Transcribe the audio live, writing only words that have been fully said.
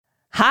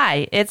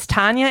Hi, it's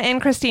Tanya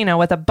and Christina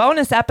with a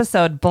bonus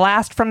episode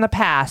blast from the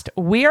past.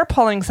 We are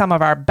pulling some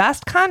of our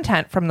best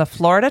content from the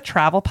Florida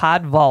Travel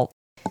Pod Vault.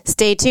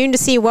 Stay tuned to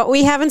see what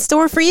we have in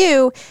store for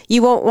you.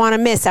 You won't want to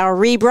miss our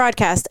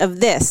rebroadcast of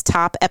this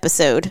top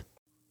episode.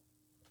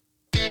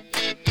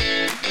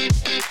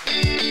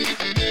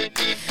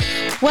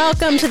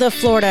 Welcome to the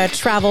Florida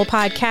Travel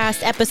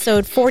Podcast,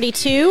 episode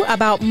 42,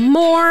 about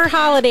more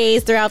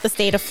holidays throughout the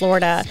state of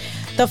Florida.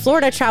 The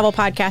Florida Travel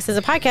Podcast is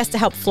a podcast to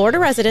help Florida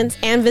residents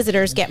and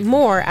visitors get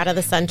more out of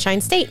the Sunshine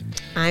State.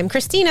 I'm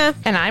Christina.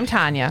 And I'm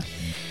Tanya.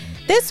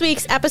 This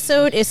week's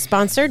episode is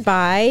sponsored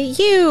by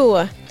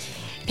you.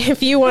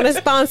 If you want to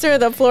sponsor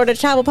the Florida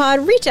Travel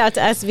Pod, reach out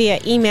to us via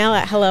email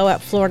at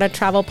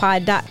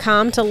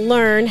hello@floridatravelpod.com to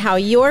learn how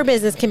your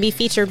business can be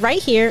featured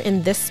right here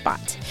in this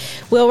spot.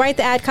 We'll write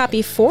the ad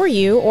copy for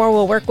you, or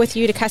we'll work with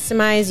you to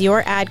customize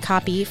your ad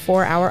copy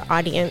for our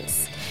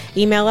audience.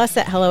 Email us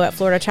at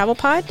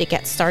hello@floridatravelpod to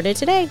get started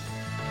today.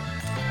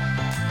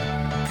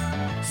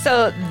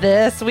 So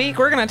this week,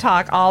 we're going to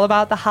talk all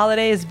about the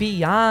holidays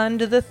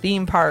beyond the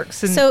theme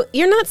parks. And so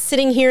you're not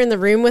sitting here in the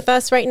room with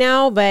us right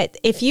now, but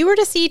if you were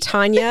to see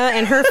Tanya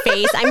and her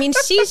face, I mean,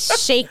 she's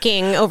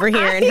shaking over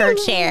here in her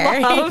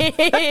chair. So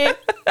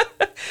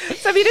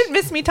if you didn't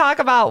miss me talk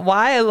about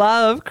why I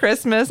love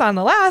Christmas on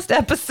the last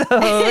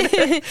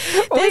episode,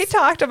 we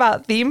talked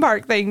about theme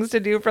park things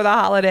to do for the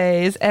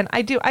holidays. And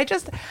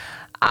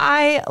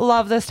I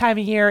love this time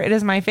of year. It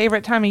is my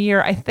favorite time of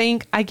year. I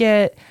think I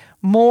get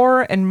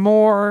more and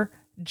more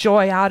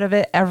joy out of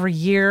it every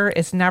year.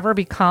 It's never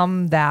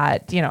become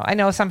that, I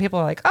know some people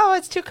are like, oh,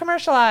 it's too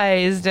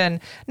commercialized,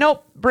 and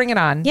nope, bring it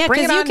on. Yeah,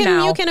 because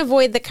you can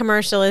avoid the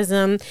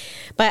commercialism,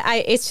 but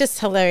it's just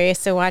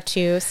hilarious to watch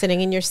you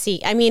sitting in your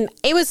seat. I mean,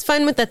 it was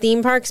fun with the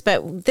theme parks,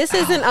 but this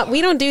isn't,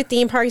 we don't do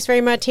theme parks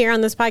very much here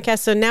on this podcast.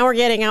 So now we're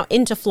getting out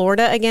into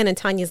Florida again, and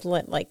Tanya's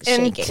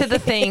shaking. Into the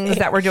things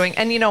that we're doing.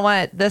 And you know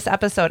what? This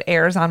episode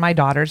airs on my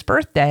daughter's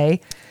birthday.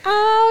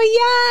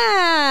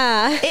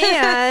 Oh, yeah.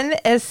 And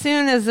as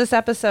soon as this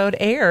episode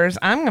airs,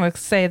 I'm going to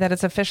say that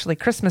it's officially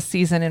Christmas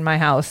season in my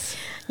house.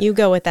 You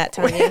go with that,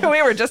 Tanya.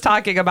 We were just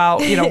talking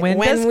about,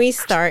 when we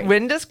start.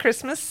 When does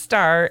Christmas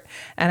start?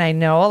 And I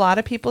know a lot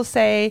of people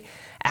say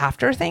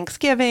after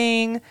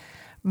Thanksgiving,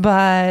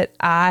 but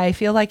I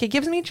feel like it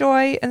gives me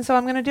joy. And so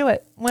I'm going to do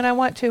it when I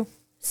want to.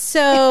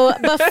 So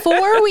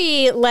before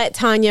we let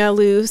Tanya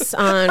loose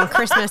on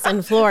Christmas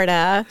in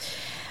Florida,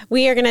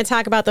 we are going to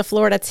talk about the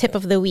Florida tip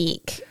of the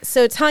week.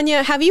 So,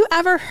 Tanya, have you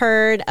ever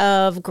heard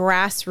of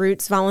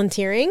grassroots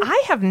volunteering?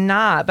 I have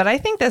not, but I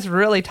think this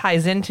really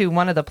ties into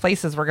one of the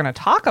places we're going to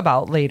talk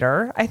about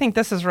later. I think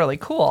this is really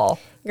cool.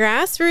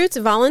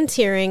 Grassroots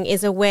volunteering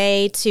is a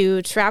way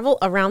to travel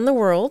around the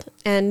world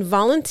and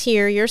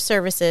volunteer your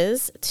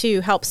services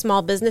to help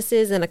small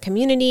businesses in a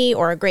community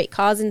or a great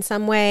cause in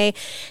some way.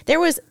 There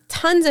was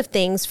tons of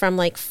things from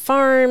like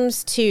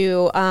farms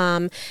to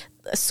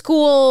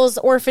schools,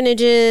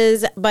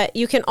 orphanages, but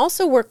you can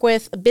also work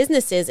with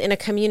businesses in a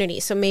community.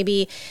 So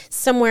maybe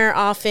somewhere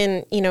off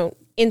in,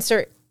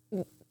 insert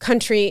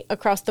country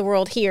across the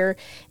world here,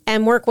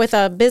 and work with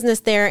a business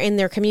there in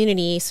their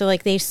community. So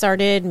like they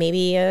started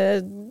maybe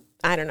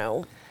I don't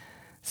know.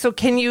 So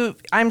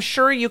I'm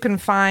sure you can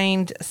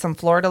find some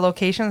Florida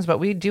locations, but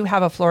we do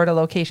have a Florida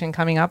location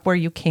coming up where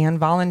you can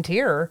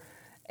volunteer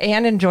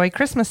and enjoy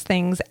Christmas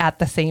things at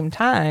the same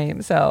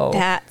time. So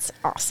that's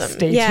awesome.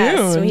 Stay tuned.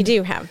 Yes, we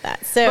do have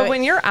that. So, but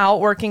when you're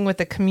out working with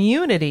the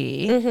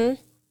community, mm-hmm.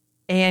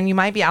 and you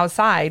might be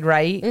outside,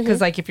 right? Because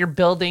mm-hmm. like if you're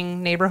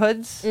building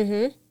neighborhoods,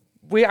 mm-hmm.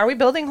 are we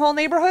building whole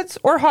neighborhoods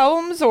or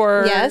homes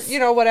or yes.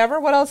 Whatever?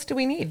 What else do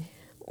we need?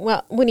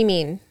 Well, what do you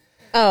mean?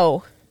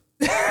 Oh,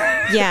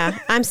 yeah.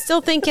 I'm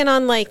still thinking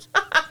on like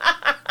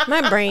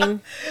my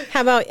brain.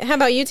 How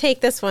about you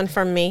take this one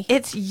from me?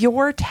 It's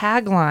your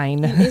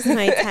tagline. It is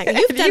my tagline.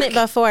 You've done it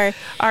before.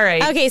 All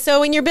right. Okay, so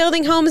when you're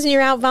building homes and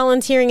you're out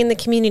volunteering in the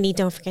community,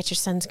 don't forget your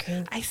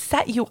sunscreen. I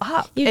set you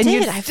up. You and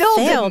did. You I still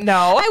failed. Didn't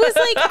know. I was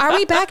like, are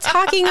we back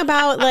talking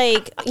about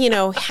like,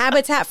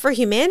 Habitat for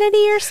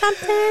Humanity or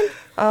something?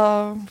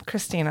 Oh,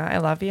 Christina, I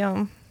love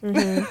you.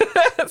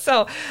 Mm-hmm.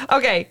 So,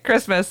 okay,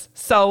 Christmas,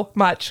 so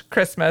much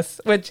Christmas,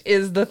 which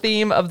is the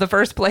theme of the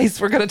first place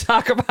we're going to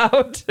talk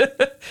about.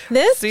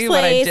 This See place,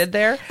 what I did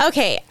there?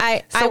 Okay,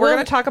 we're going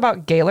to talk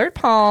about Gaylord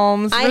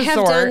Palms I Resort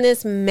have done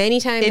this many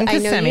times. in I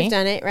know Kissimmee. you've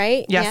done it,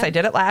 right? Yes, yeah. I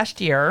did it last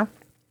year.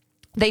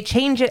 They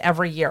change it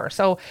every year.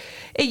 So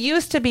it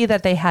used to be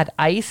that they had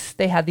ice.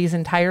 They had these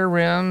entire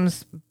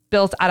rooms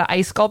built out of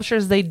ice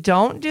sculptures. They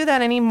don't do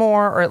that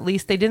anymore, or at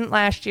least they didn't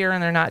last year,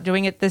 and they're not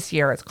doing it this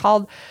year. It's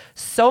called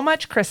So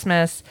Much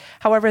Christmas.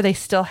 However, they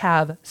still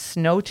have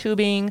snow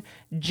tubing,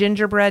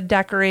 gingerbread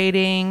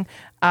decorating,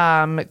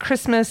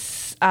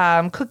 Christmas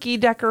cookie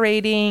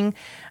decorating.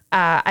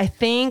 I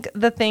think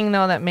the thing,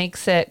 though, that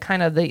makes it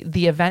kind of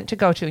the event to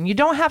go to, and you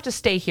don't have to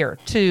stay here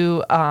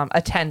to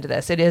attend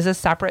this. It is a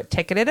separate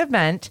ticketed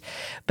event,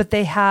 but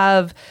they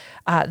have,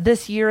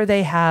 this year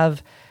they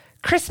have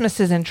Christmas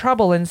is in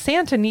trouble and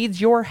Santa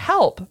needs your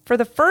help. For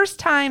the first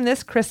time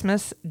this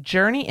Christmas,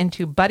 journey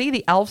into Buddy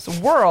the Elf's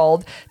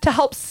world to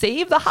help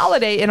save the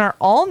holiday in our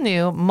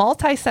all-new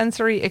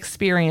multi-sensory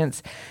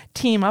experience.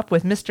 Team up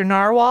with Mr.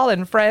 Narwhal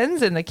and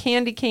friends in the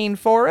candy cane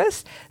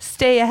forest,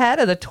 stay ahead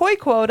of the toy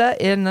quota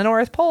in the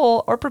North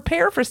Pole, or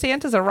prepare for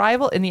Santa's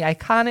arrival in the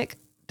iconic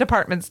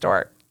department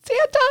store.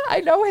 Santa,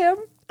 I know him.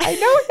 I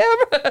know him.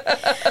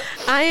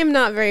 I am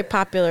not very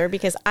popular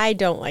because I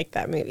don't like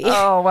that movie.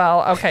 Oh,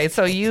 well, okay.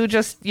 So you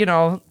just,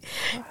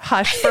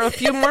 hush for a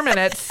few more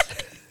minutes.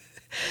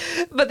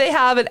 But they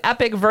have an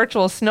epic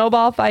virtual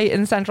snowball fight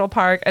in Central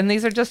Park. And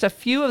these are just a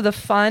few of the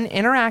fun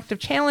interactive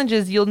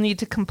challenges you'll need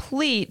to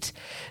complete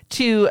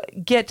to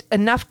get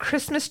enough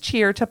Christmas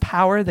cheer to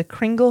power the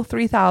Kringle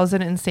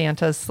 3000 in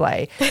Santa's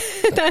sleigh.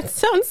 That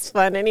sounds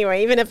fun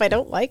anyway, even if I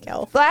don't like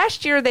Elf.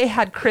 Last year they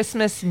had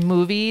Christmas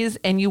movies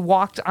and you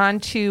walked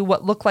onto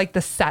what looked like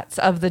the sets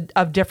of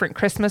different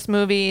Christmas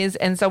movies.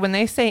 And so when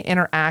they say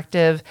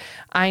interactive,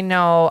 I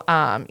know,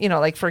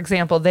 like for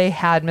example, they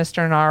had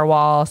Mr.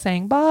 Narwhal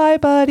saying, "Bye,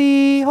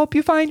 buddy. Hope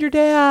you find your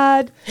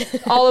dad."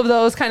 All of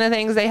those kind of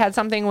things. They had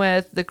something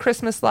with the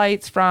Christmas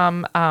lights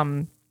from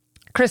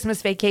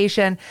Christmas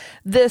Vacation.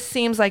 This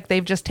seems like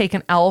they've just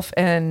taken Elf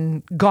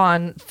and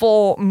gone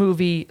full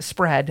movie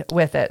spread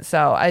with it.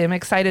 So I am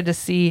excited to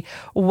see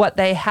what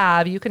they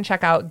have. You can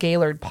check out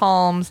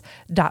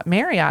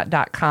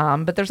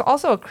GaylordPalms.Marriott.com, but there's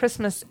also a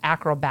Christmas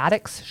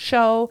acrobatics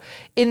show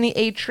in the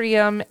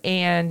atrium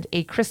and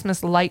a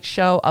Christmas light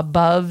show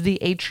above the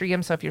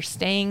atrium. So if you're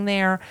staying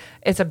there,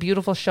 it's a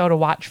beautiful show to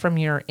watch from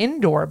your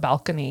indoor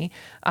balcony.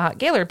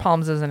 Gaylord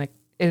Palms is an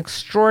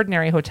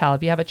extraordinary hotel.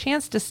 If you have a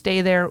chance to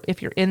stay there,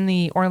 if you're in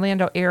the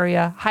Orlando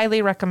area,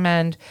 highly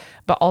recommend,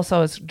 but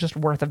also it's just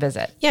worth a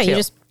visit. Yeah, too. You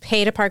just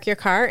pay to park your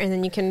car and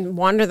then you can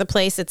wander the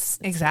place. It's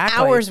exactly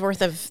hours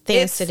worth of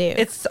things to do.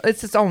 It's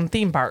its own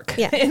theme park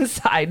yeah.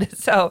 inside.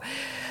 So,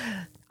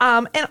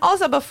 and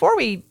also before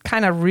we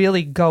kind of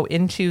really go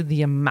into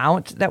the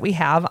amount that we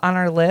have on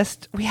our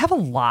list, we have a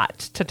lot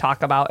to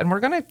talk about and we're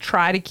going to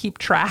try to keep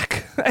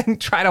track and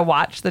try to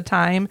watch the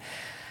time.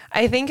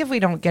 I think if we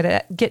don't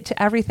get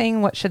to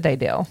everything, what should they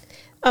do?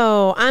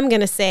 Oh, I'm going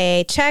to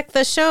say check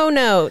the show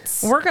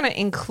notes. We're going to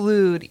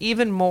include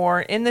even more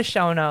in the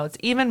show notes,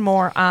 even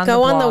more on the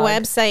blog. Go on the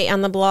website,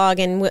 on the blog,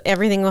 and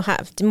everything will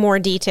have more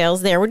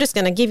details there. We're just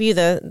going to give you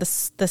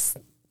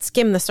the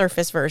skim the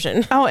surface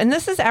version. Oh, and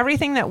this is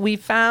everything that we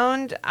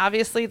found.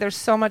 Obviously, there's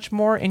so much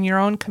more in your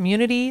own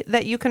community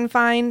that you can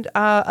find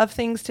of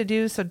things to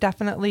do. So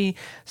definitely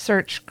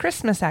search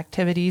Christmas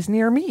activities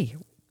near me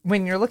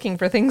when you're looking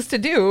for things to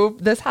do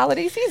this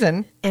holiday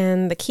season.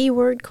 And the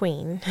keyword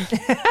queen.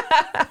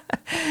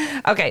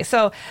 Okay,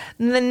 so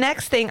the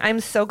next thing, I'm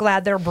so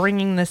glad they're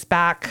bringing this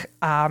back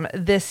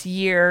this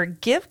year.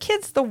 Give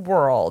Kids the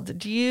World.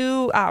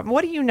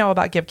 What do you know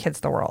about Give Kids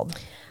the World?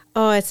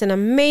 Oh, it's an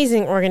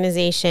amazing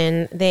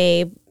organization.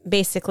 They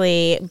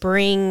basically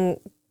bring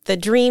the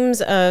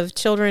dreams of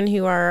children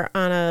who are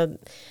on a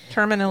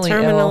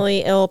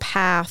terminally ill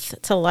path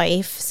to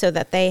life so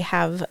that they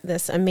have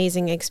this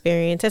amazing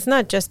experience. It's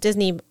not just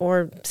Disney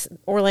or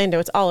Orlando,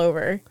 it's all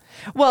over.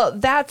 Well,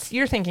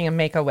 you're thinking of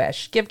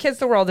Make-A-Wish. Give Kids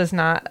the World is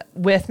not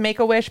with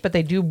Make-A-Wish, but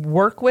they do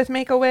work with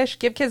Make-A-Wish.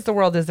 Give Kids the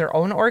World is their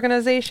own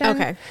organization.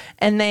 Okay.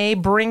 And they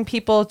bring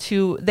people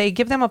they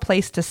give them a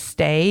place to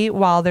stay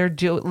while they're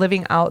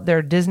living out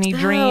their Disney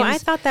dreams. Oh, I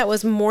thought that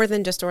was more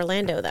than just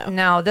Orlando, though.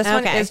 No, this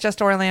one is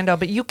just Orlando,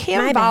 but you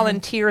can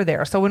volunteer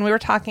there. So when we were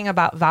talking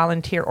about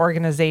volunteer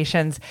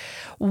organizations,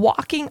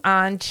 walking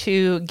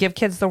onto Give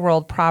Kids the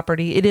World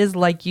property, it is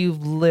like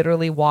you've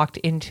literally walked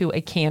into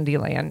a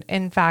Candyland.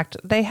 In fact,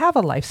 they have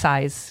a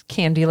life-size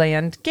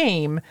Candyland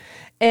game,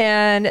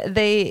 and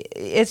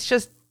it's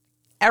just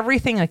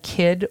everything a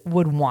kid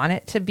would want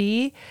it to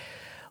be.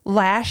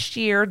 Last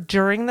year,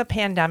 during the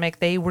pandemic,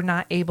 they were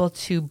not able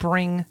to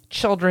bring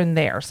children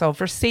there. So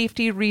for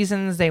safety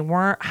reasons, they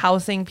weren't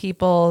housing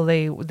people.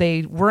 They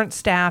weren't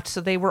staffed. So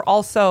they were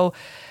also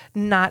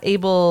not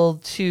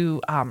able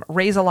to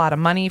raise a lot of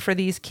money for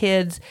these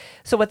kids.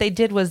 So what they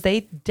did was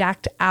they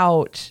decked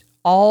out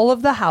all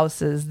of the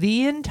houses,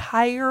 the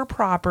entire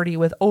property,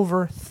 with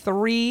over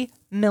 3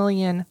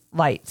 million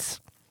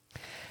lights.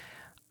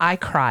 I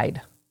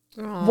cried.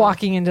 Aww.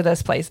 Walking into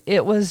this place.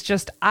 It was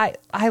just, I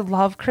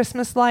love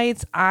Christmas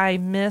lights. I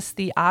miss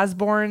the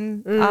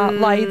Osborne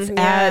lights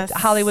at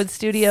Hollywood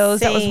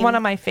Studios. Same. That was one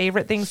of my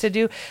favorite things to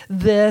do.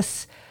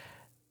 This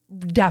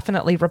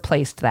definitely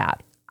replaced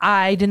that.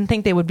 I didn't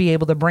think they would be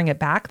able to bring it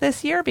back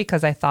this year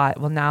because I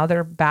thought, well, now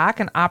they're back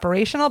and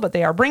operational, but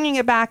they are bringing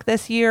it back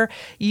this year.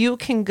 You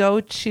can go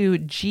to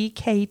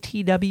gktw.org,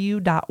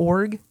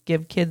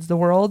 Give Kids the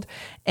World,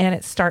 and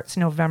it starts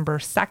November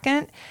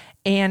 2nd.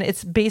 And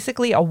it's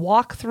basically a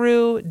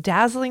walkthrough,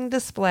 dazzling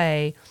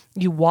display.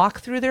 You walk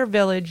through their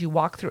village. You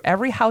walk through,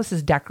 every house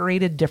is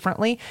decorated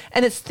differently,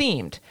 and it's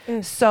themed.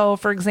 So,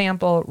 for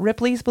example,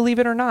 Ripley's Believe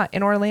It or Not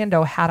in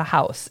Orlando had a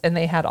house, and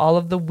they had all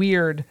of the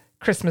weird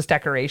Christmas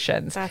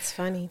decorations. That's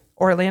funny.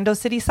 Orlando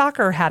City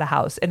Soccer had a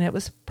house and it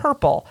was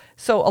purple.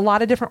 So a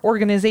lot of different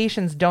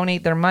organizations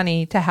donate their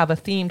money to have a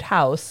themed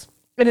house.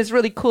 And it's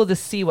really cool to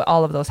see what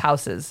all of those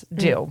houses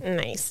do.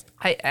 Nice.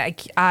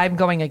 I'm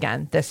going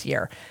again this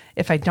year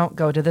if I don't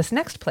go to this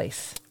next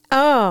place.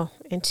 Oh,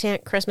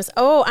 Enchant Christmas.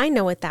 Oh, I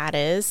know what that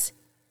is.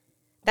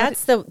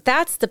 That's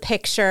the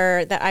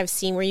picture that I've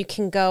seen where you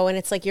can go and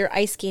it's like you're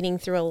ice skating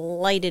through a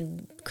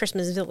lighted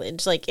Christmas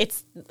village. Like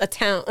it's a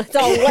town. It's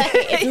all lit.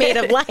 It's made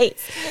of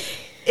lights.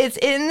 It's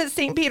in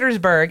St.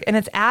 Petersburg and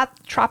it's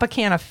at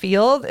Tropicana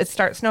Field. It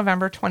starts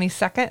November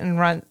 22nd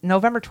and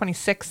November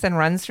 26th and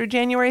runs through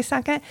January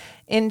 2nd.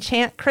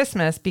 Enchant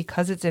Christmas,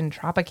 because it's in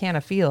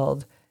Tropicana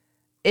Field,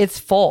 it's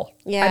full.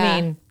 Yeah.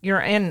 I mean,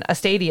 you're in a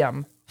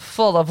stadium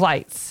full of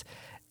lights.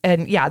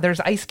 And yeah,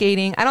 there's ice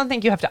skating. I don't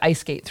think you have to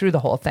ice skate through the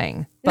whole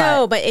thing.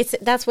 No, but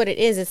that's what it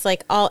is. It's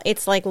like light.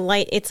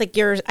 It's like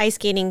you're ice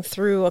skating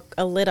through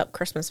a lit up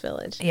Christmas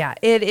village. Yeah,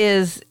 it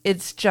is.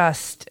 It's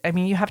just, I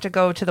mean, you have to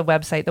go to the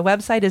website. The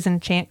website is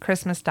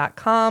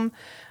enchantchristmas.com.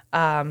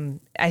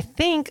 I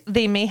think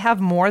they may have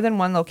more than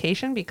one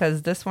location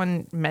because this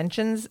one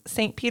mentions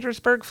St.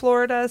 Petersburg,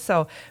 Florida.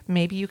 So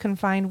maybe you can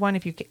find one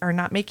if you are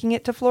not making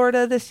it to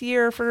Florida this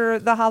year for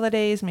the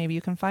holidays. Maybe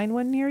you can find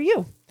one near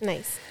you.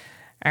 Nice.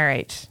 All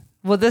right.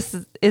 Well, this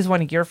is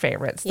one of your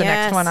favorites, the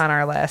next one on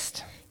our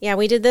list. Yeah,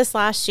 we did this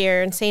last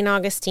year in St.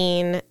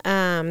 Augustine.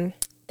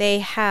 They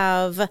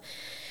have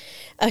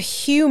a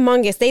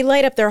humongous, they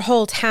light up their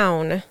whole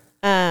town.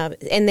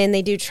 And then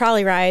they do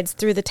trolley rides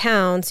through the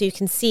town so you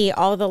can see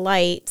all the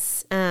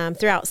lights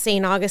throughout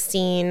St.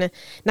 Augustine,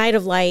 Night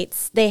of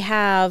Lights. They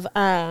have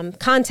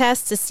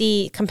contests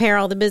to compare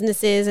all the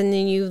businesses, and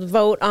then you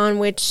vote on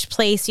which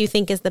place you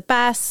think is the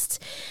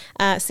best.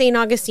 St.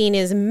 Augustine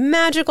is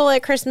magical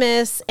at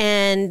Christmas,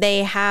 and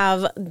they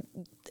have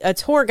a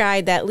tour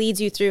guide that leads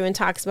you through and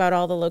talks about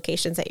all the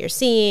locations that you're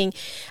seeing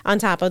on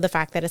top of the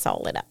fact that it's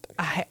all lit up.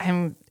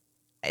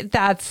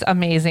 That's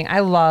amazing. I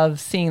love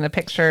seeing the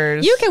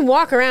pictures. You can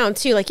walk around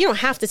too. Like you don't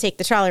have to take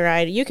the trolley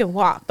ride. You can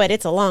walk, but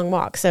it's a long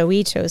walk. So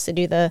we chose to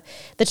do the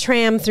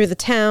tram through the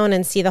town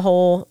and see the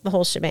whole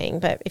shebang.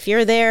 But if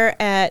you're there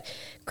at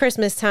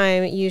Christmas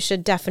time, you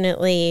should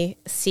definitely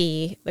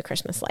see the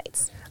Christmas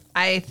lights.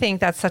 I think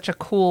that's such a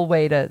cool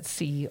way to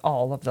see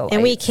all of the lights.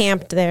 And we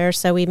camped there,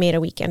 so we made a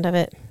weekend of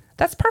it.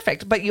 That's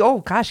perfect. But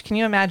oh gosh, can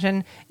you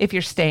imagine if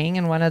you're staying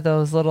in one of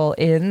those little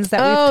inns that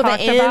we've talked about?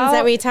 Oh, the inns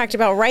that we talked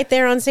about right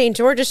there on St.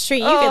 George's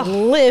Street. You could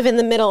live in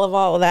the middle of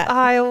all of that.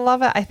 I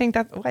love it. I think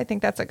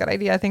that's a good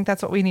idea. I think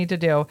that's what we need to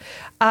do.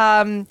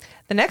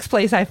 The next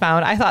place I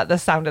found, I thought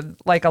this sounded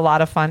like a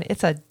lot of fun.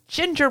 It's a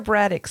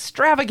gingerbread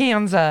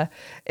extravaganza.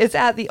 It's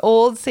at the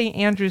Old St.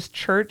 Andrew's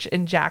Church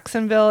in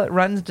Jacksonville. It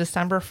runs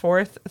December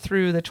 4th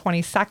through the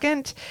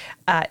 22nd.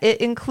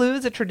 It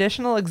includes a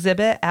traditional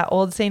exhibit at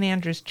Old St.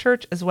 Andrew's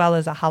Church, as well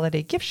as a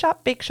holiday gift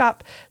shop, bake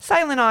shop,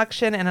 silent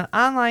auction, and an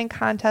online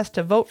contest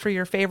to vote for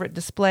your favorite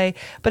display.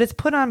 But it's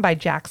put on by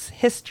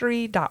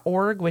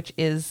jackshistory.org, which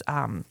is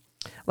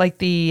like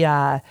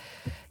the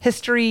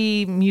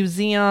history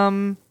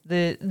museum,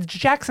 the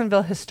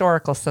Jacksonville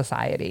Historical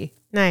Society.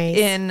 Nice.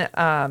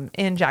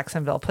 In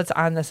Jacksonville puts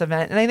on this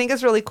event. And I think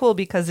it's really cool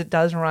because it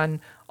does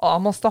run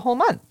almost the whole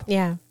month.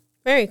 Yeah.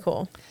 Very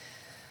cool.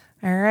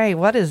 All right.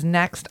 What is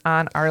next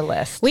on our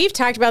list? We've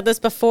talked about this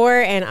before,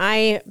 and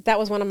that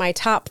was one of my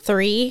top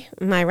 3.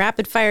 My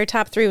rapid fire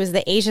top 3 was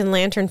the Asian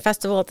Lantern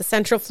Festival at the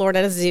Central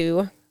Florida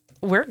Zoo.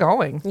 We're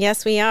going.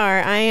 Yes, we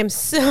are. I am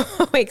so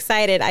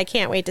excited. I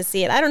can't wait to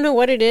see it. I don't know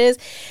what it is,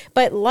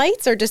 but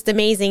lights are just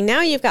amazing.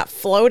 Now you've got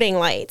floating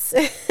lights.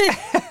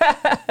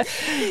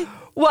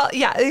 Well,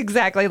 yeah,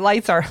 exactly.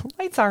 Lights are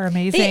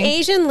amazing. The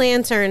Asian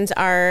lanterns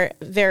are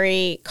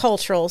very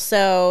cultural.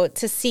 So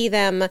to see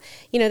them,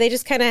 they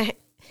just kind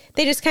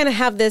of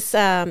have this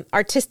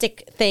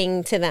artistic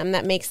thing to them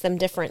that makes them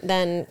different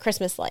than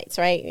Christmas lights,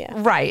 right? Yeah.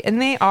 Right.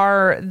 And they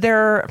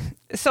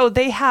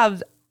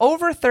have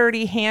over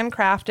 30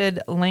 handcrafted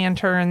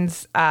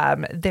lanterns.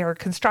 They're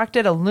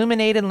constructed,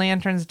 illuminated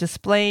lanterns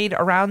displayed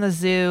around the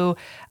zoo.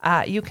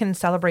 You can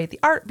celebrate the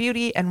art,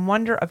 beauty, and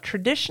wonder of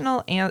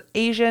traditional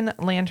Asian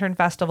lantern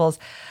festivals.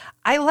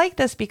 I like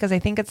this because I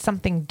think it's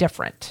something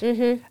different.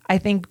 Mm-hmm. I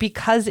think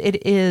because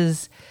it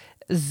is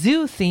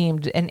zoo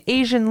themed and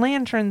Asian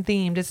lantern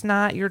themed, it's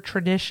not your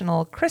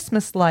traditional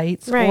Christmas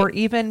lights or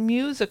even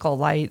musical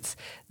lights.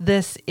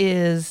 This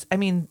is,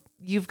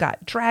 you've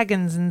got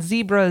dragons and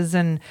zebras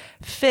and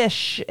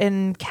fish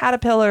and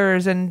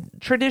caterpillars and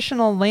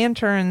traditional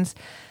lanterns.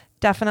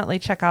 Definitely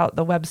check out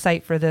the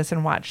website for this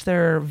and watch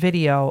their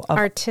video of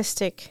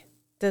artistic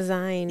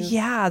design.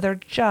 Yeah, they're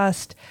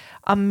just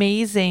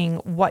amazing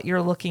what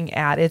you're looking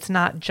at. It's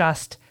not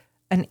just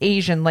an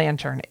Asian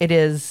lantern. It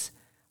is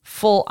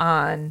full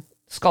on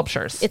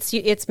sculptures.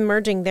 It's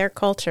merging their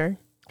culture.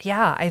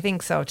 Yeah, I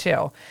think so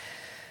too.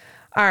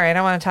 All right,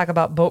 I want to talk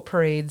about boat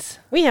parades.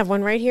 We have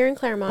one right here in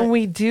Claremont.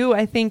 We do.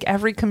 I think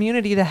every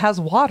community that has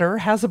water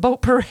has a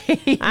boat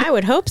parade. I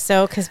would hope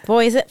so, because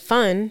boy, is it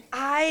fun.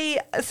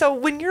 So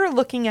when you're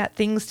looking at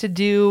things to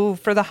do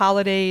for the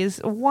holidays,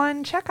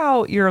 one, check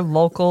out your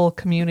local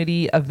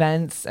community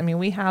events. I mean,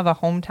 we have a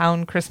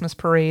hometown Christmas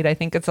parade. I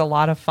think it's a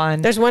lot of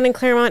fun. There's one in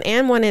Claremont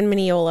and one in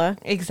Mineola.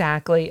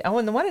 Exactly. Oh,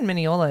 and the one in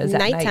Mineola is at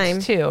Nighttime.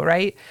 night too,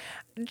 right?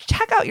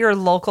 Check out your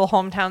local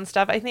hometown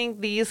stuff. I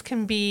think these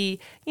can be,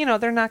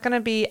 they're not going to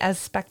be as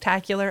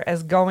spectacular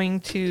as going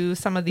to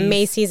some of these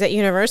Macy's at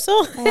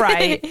Universal.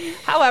 Right.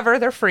 However,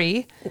 they're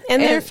free.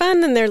 And they're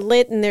fun and they're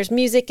lit and there's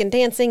music and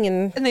dancing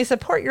and they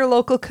support your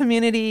local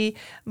community.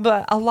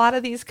 But a lot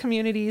of these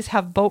communities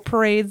have boat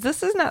parades.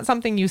 This is not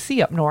something you see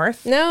up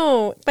north.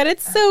 No, but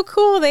it's so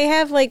cool. They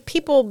have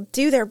people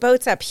do their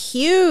boats up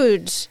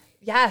huge.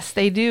 Yes,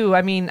 they do.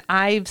 I mean,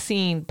 I've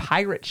seen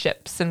pirate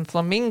ships and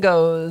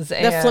flamingos.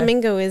 The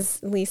flamingo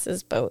is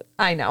Lisa's boat.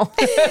 I know.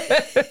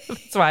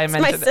 That's why I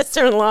mentioned my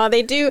sister-in-law.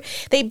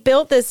 They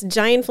built this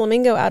giant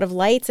flamingo out of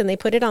lights and they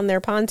put it on their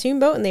pontoon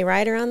boat and they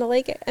ride around the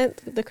lake at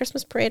the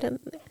Christmas parade.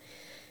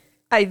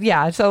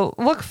 So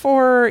look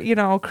for,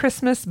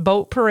 Christmas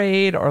boat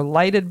parade or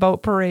lighted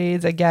boat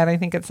parades. Again, I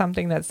think it's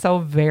something that's so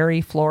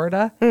very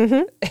Florida.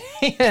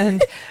 Mm-hmm.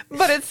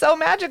 But it's so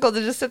magical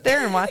to just sit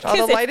there and watch all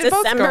the lighted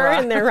boats go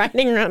around. And they're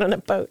riding around on a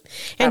boat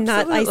and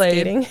Absolutely. not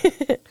ice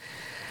skating.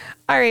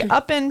 All right,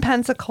 up in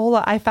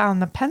Pensacola, I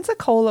found the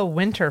Pensacola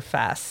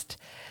Winterfest.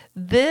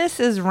 This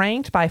is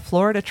ranked by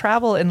Florida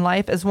Travel and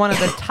Life as one of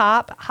the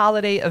top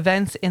holiday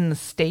events in the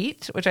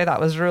state, which I thought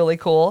was really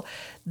cool.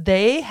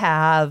 They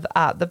have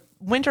the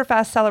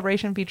Winterfest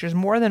celebration features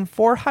more than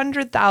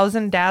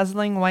 400,000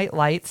 dazzling white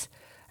lights.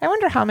 I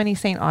wonder how many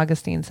St.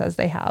 Augustine says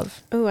they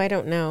have. Oh, I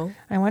don't know.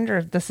 I wonder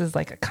if this is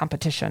like a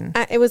competition.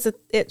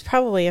 It's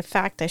probably a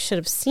fact I should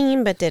have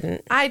seen, but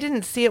didn't. I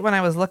didn't see it when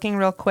I was looking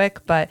real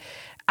quick, but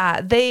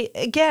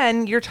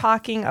you're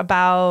talking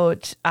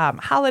about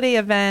holiday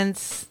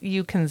events.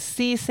 You can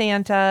see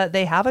Santa.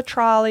 They have a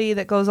trolley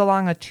that goes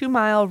along a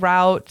 2-mile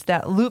route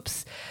that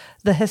loops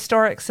the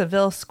historic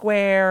Seville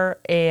Square,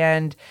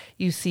 and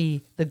you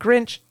see the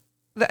Grinch.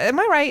 Am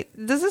I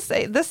right? Does this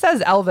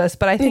says Elvis,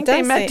 but I think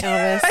they meant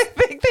Elvis. I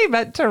think they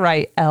meant to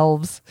write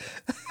elves.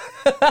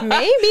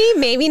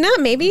 Maybe not.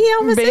 Maybe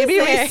Elvis Maybe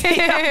is we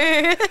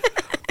there. see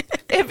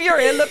if you're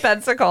in the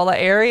Pensacola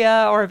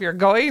area or if you're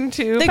going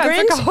to the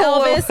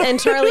Pensacola. Grinch, Elvis, and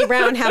Charlie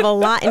Brown have a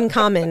lot in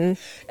common.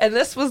 And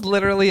this was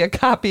literally a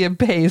copy and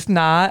paste,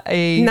 not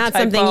typo.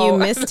 Something you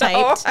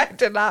mistyped. No, I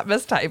did not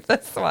mistype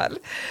this one.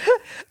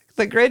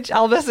 The Grinch,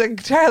 Elvis,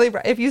 and Charlie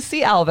Brown. If you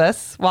see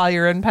Elvis while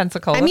you're in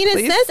Pensacola,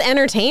 it says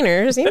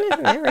entertainers. You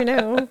never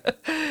know.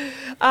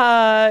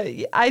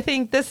 I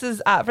think this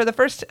is for the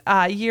first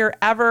year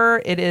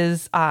ever. It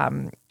is.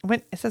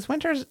 It says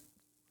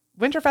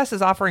Winterfest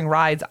is offering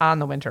rides on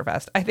the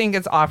Winterfest. I think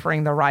it's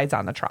offering the rides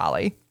on the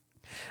trolley.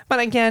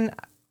 But again,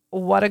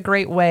 what a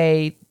great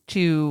way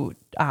to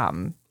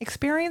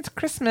experience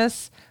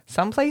Christmas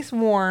someplace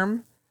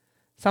warm,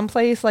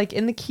 someplace like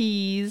in the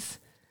Keys.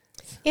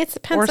 It's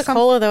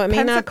Pensacola, though. It may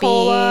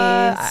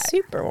Pensacola, not be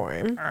super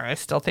warm. I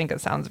still think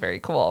it sounds very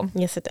cool.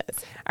 Yes, it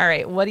does. All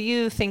right. What do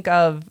you think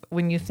of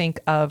when you think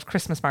of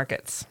Christmas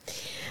markets?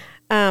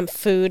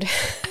 Food.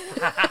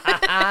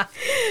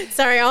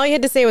 Sorry, all you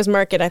had to say was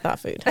market. I thought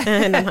food,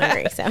 and I'm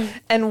hungry. So.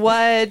 And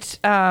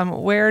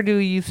where do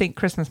you think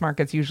Christmas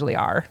markets usually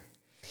are?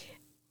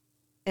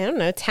 I don't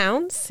know,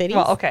 towns, cities.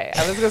 Well, okay,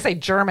 I was going to say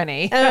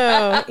Germany.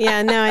 Oh,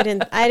 yeah, no, I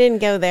didn't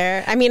go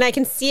there. I mean, I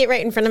can see it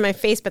right in front of my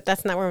face, but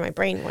that's not where my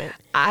brain went.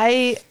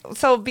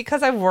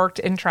 Because I've worked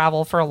in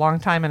travel for a long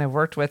time and I've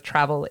worked with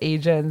travel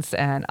agents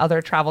and other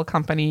travel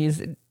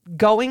companies,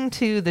 going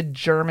to the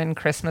German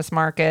Christmas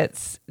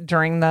markets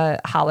during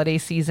the holiday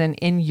season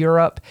in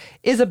Europe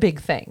is a big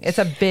thing. It's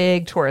a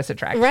big tourist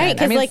attraction. Right,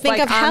 because think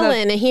of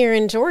Helen here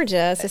in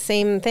Georgia. It's the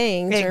same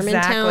thing. Exactly.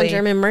 Germantown,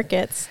 German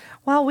markets.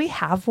 Well, we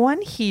have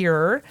one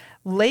here.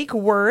 Lake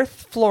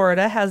Worth,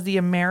 Florida has the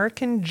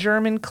American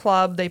German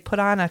Club. They put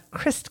on a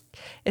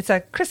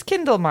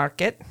Christkindl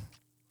market,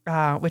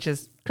 which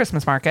is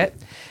Christmas market.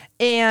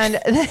 And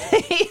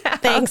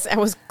thanks. I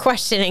was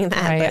questioning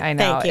that. Right, I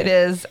know. Thank you.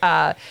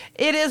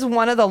 It is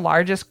one of the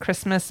largest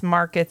Christmas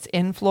markets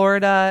in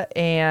Florida,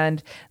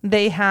 and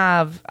they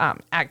have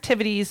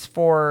activities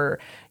for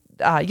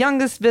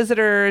youngest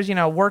visitors,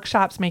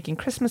 workshops making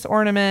Christmas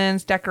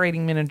ornaments,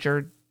 decorating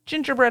miniature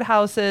gingerbread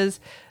houses.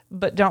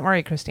 But don't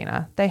worry,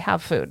 Christina, they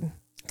have food.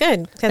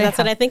 Good, because that's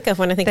what I think of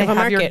when I think of a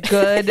market. They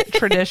have your good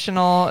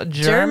traditional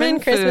German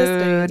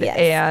Christmas food,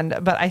 yes.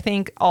 But I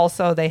think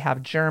also they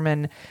have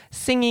German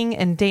singing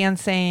and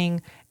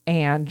dancing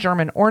and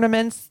German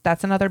ornaments.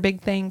 That's another big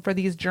thing for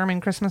these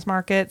German Christmas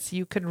markets.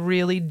 You could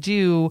really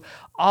do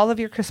all of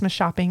your Christmas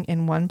shopping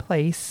in one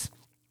place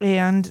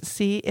and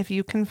see if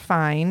you can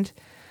find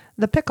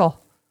the pickle.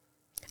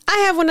 I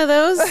have one of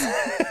those.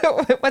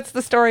 What's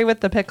the story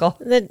with the pickle?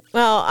 The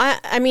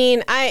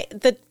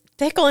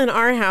pickle in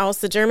our house,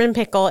 the German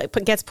pickle,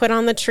 gets put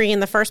on the tree,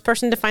 and the first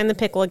person to find the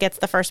pickle gets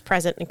the first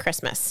present in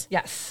Christmas.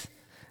 Yes.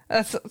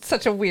 That's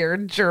such a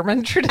weird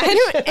German tradition.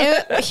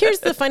 Here's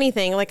the funny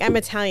thing. Like, I'm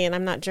Italian.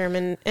 I'm not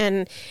German.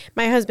 And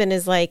my husband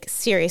is like,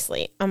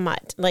 seriously, a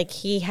mutt. Like,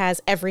 he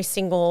has every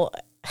single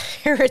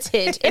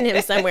heritage in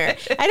him somewhere.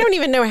 I don't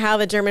even know how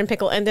the German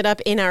pickle ended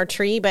up in our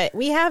tree, but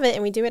we have it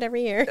and we do it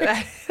every year.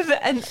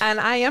 and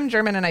I am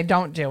German and I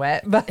don't do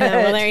it. But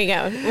well, there you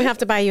go. We have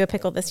to buy you a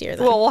pickle this year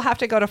then. Well, we'll have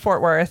to go to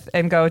Fort Worth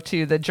and go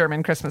to the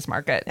German Christmas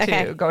market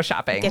to go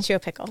shopping. Get you a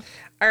pickle.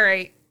 All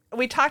right.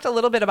 We talked a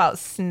little bit about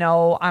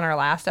snow on our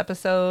last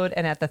episode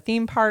and at the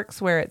theme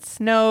parks where it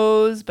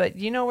snows, but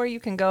you know where you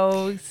can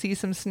go see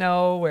some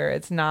snow where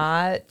it's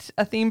not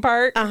a theme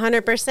park?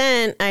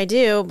 100% I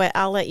do, but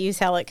I'll let you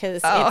tell it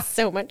because it's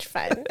so much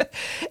fun.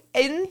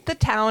 In the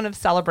town of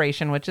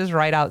Celebration, which is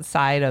right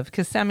outside of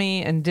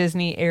Kissimmee and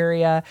Disney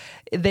area,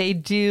 they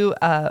do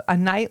a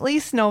nightly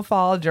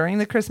snowfall during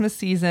the Christmas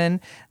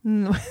season.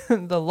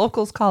 The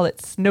locals call it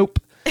Snope.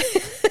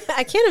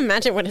 I can't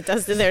imagine what it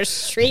does to their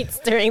streets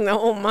during the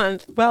whole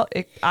month. Well,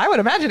 I would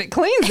imagine it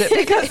cleans it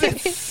because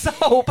it's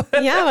soap.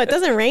 Yeah, well, it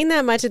doesn't rain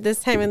that much at this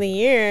time of the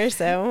year,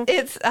 so.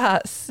 It's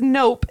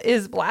Snope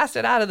is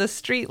blasted out of the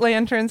street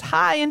lanterns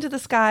high into the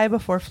sky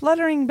before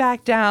fluttering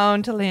back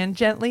down to land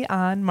gently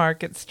on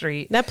Market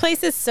Street. That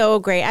place is so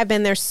great. I've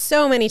been there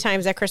so many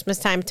times at Christmas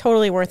time.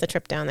 Totally worth a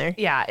trip down there.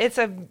 Yeah, it's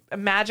a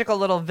magical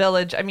little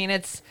village. I mean,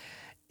 it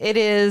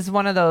is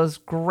one of those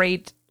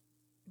great,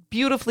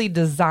 beautifully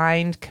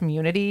designed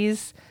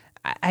communities.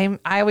 I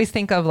always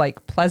think of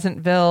like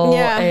Pleasantville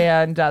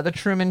and the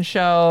Truman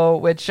Show,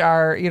 which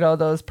are,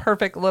 those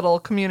perfect little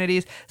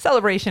communities.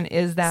 Celebration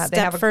is that.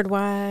 Stepford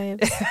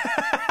Wives.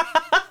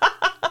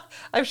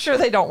 I'm sure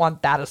they don't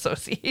want that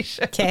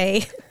association.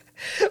 Okay.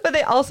 But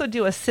they also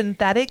do a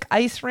synthetic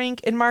ice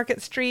rink in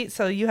Market Street.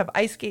 So you have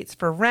ice skates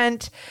for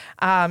rent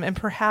and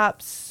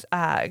perhaps,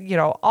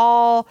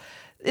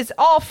 it's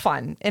all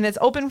fun, and it's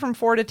open from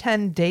 4 to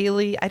 10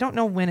 daily. I don't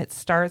know when it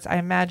starts. I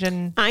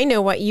imagine. I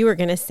know what you were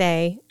going to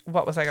say.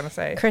 What was I going to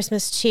say?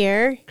 Christmas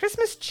cheer.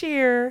 Christmas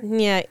cheer.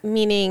 Yeah,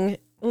 meaning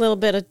a little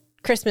bit of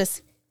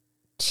Christmas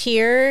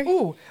cheer.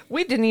 Ooh,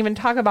 we didn't even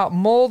talk about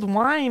mulled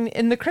wine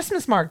in the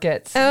Christmas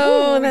markets.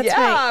 Oh, that's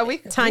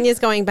right. Tanya's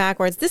going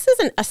backwards. This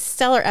isn't a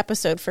stellar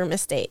episode for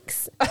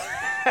mistakes.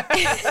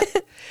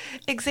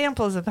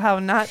 Examples of how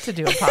not to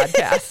do a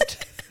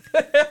podcast.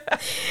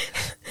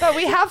 But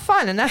we have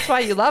fun, and that's why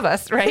you love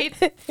us, right?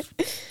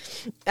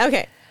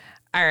 Okay.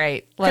 All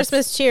right.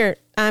 Christmas cheer.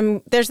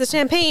 There's the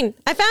champagne.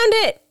 I found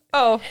it.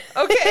 Oh,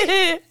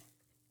 okay.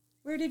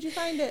 Where did you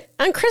find it?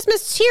 On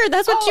Christmas cheer.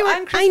 That's what you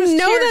were. I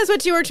know cheer. That's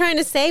what you were trying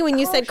to say when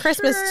you said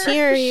Christmas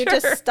cheer. You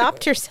just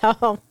stopped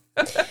yourself.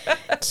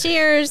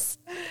 Cheers.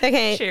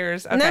 Okay.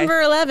 Cheers. Okay.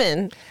 Number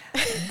 11.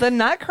 The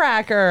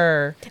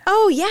Nutcracker.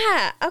 Oh,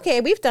 yeah.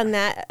 Okay. We've done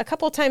that a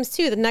couple of times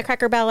too. The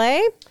Nutcracker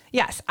Ballet.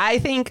 Yes, I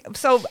think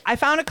so. I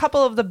found a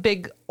couple of the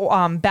big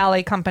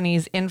ballet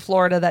companies in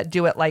Florida that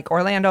do it, like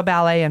Orlando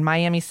Ballet and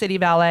Miami City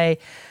Ballet.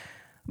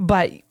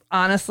 But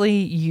honestly,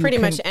 you pretty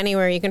much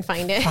anywhere you can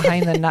find it.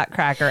 Find the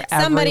Nutcracker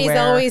Somebody's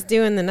everywhere. always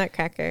doing the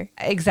Nutcracker.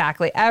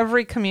 Exactly.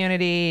 Every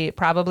community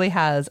probably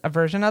has a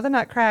version of the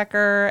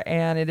Nutcracker,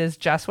 and it is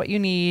just what you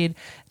need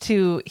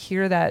to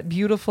hear that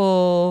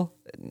beautiful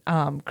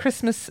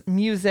Christmas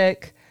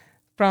music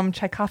from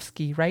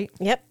Tchaikovsky, right?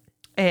 Yep.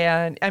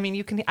 And I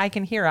mean, I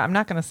can hear it. I'm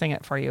not going to sing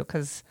it for you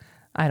because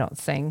I don't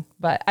sing,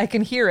 but I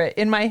can hear it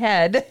in my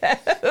head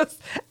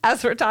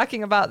as we're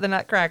talking about the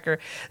Nutcracker.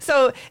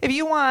 So if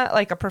you want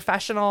like a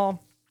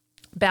professional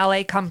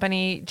ballet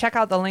company, check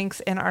out the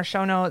links in our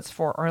show notes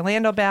for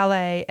Orlando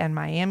Ballet and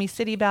Miami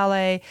City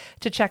Ballet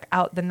to check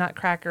out the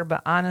Nutcracker.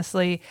 But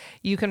honestly,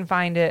 you can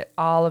find it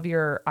all of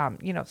your,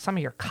 some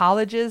of your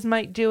colleges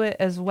might do it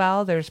as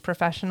well. There's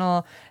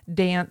professional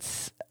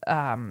dance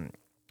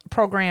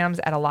programs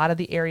at a lot of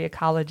the area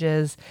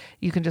colleges.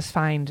 You can just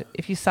find,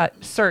 if you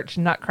search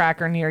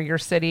Nutcracker near your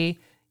city,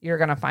 you're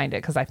going to find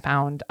it because I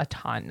found a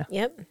ton.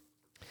 Yep.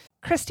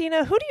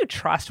 Christina, who do you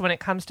trust when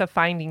it comes to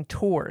finding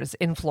tours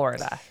in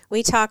Florida?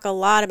 We talk a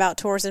lot about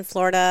tours in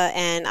Florida,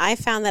 and I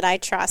found that I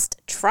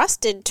trust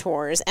Trusted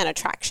Tours and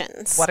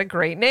Attractions. What a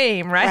great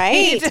name,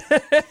 right? Right.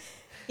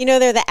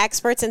 They're the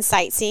experts in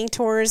sightseeing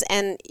tours,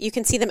 and you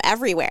can see them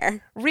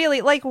everywhere.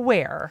 Really? Like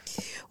where?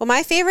 Well,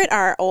 my favorite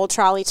are Old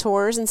Trolley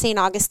Tours in St.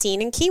 Augustine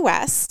and Key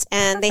West,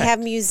 and They have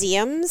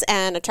museums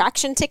and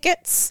attraction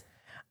tickets.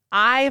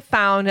 I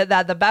found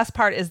that the best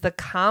part is the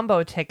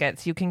combo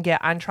tickets you can get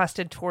on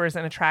Trusted Tours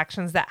and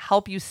Attractions that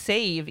help you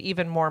save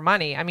even more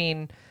money. I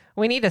mean,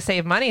 we need to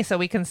save money so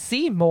we can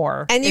see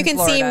more. And you can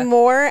Florida. see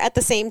more at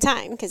the same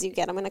time because you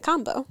get them in a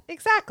combo.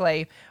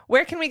 Exactly.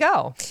 Where can we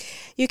go?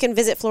 You can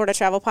visit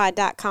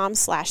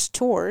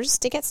floridatravelpod.com/tours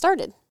to get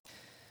started.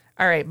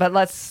 All right, but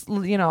let's,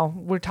 we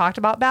talked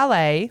about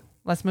ballet.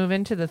 Let's move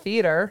into the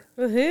theater.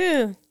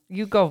 Woohoo.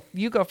 You go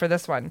for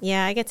this one.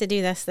 Yeah, I get to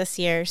do this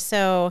year.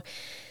 So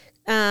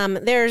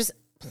there's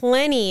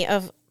plenty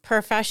of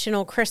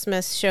professional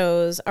Christmas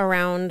shows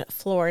around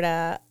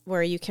Florida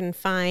where you can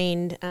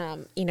find,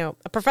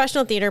 a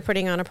professional theater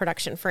putting on a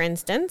production. For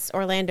instance,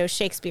 Orlando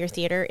Shakespeare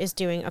Theater is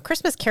doing A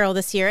Christmas Carol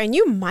this year, and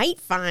you might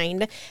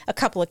find a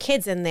couple of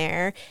kids in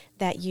there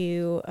that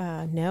you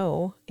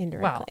know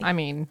indirectly. Well, I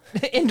mean,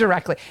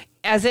 indirectly,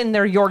 as in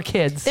they're your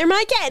kids. They're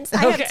my kids.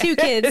 I have 2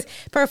 kids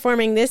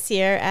performing this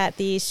year at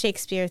the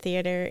Shakespeare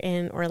Theater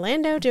in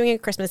Orlando doing A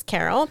Christmas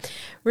Carol.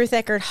 Ruth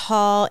Eckerd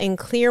Hall in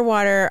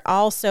Clearwater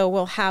also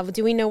will have,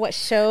 do we know what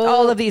show?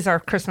 All of these are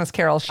Christmas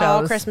Carol shows.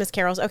 All Christmas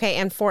carols. Okay.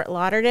 And Fort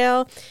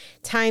Lauderdale,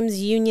 Times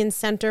Union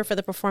Center for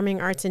the Performing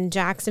Arts in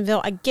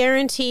Jacksonville. I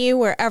guarantee you,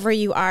 wherever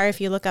you are,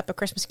 if you look up A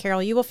Christmas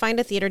Carol, you will find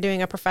a theater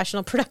doing a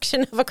professional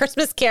production of A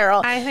Christmas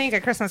Carol. I think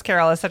A Christmas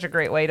Carol is such a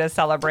great way to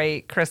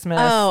celebrate Christmas.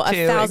 Oh, too,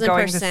 1,000%.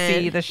 Going to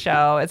see the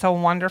show. It's a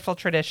wonderful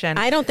tradition.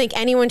 I don't think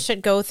anyone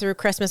should go through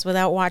Christmas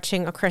without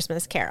watching A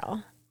Christmas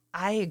Carol.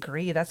 I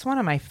agree. That's one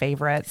of my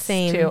favorites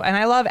Same. too. And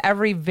I love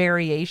every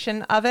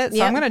variation of it. So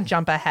Yep. I'm going to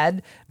jump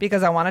ahead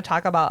because I want to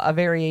talk about a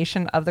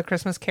variation of the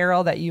Christmas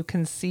Carol that you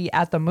can see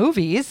at the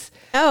movies.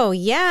 Oh,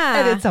 yeah.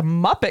 And it's a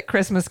Muppet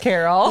Christmas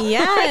Carol.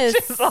 Yes.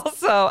 Which is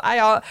also,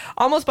 I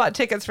almost bought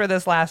tickets for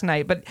this last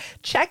night, but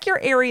check your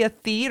area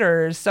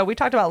theaters. So we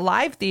talked about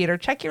live theater.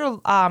 Check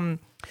your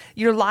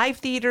live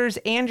theaters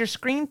and your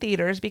screen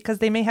theaters because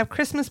they may have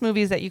Christmas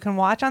movies that you can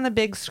watch on the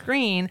big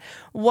screen.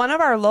 One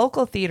of our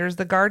local theaters,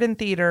 the Garden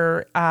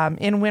Theater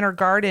in Winter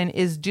Garden,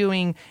 is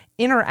doing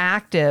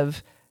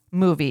interactive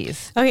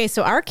movies. Okay,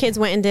 so our kids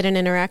went and did an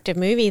interactive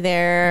movie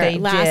there They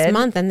last did.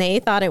 month, and they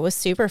thought it was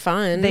super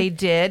fun. They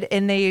did.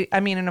 And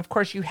and of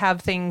course you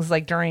have things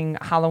like during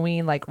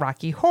Halloween, like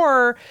Rocky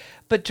Horror,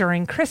 but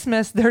during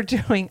Christmas they're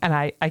doing, and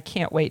I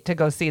can't wait to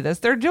go see this.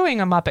 They're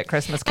doing a Muppet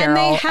Christmas Carol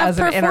they have as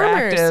an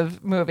performers.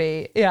 interactive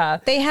movie. Yeah.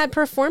 They had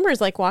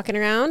performers like walking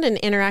around and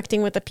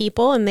interacting with the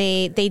people, and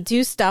they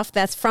do stuff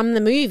that's from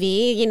the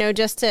movie,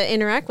 just to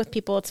interact with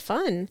people. It's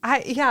fun.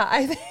 I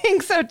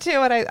think so too.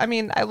 And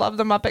I love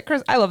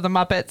the I love the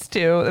Muppets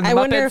too. And the I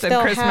wonder Muppets if and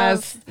they'll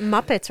Christmas. have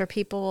Muppets or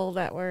people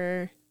that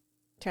were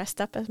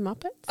dressed up as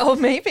Muppets. Oh,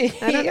 maybe.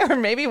 Or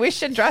maybe we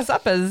should dress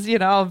up as,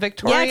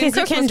 Victorian Yeah, because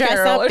you can Christmas dress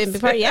Carol up or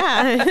before.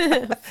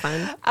 Yeah,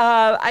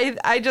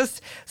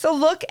 fun. So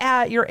look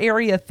at your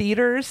area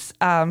theaters.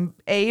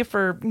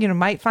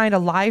 Might find a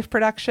live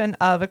production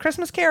of A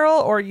Christmas Carol,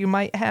 or you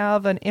might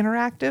have an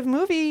interactive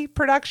movie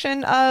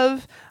production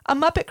of a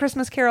Muppet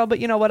Christmas Carol.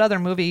 But what other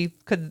movie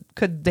could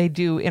they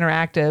do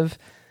interactive?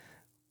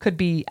 Could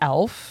be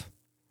Elf.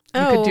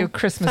 You could do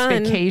Christmas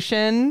fun.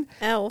 Vacation.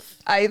 Elf.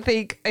 I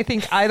think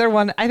either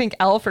one. I think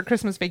Elf or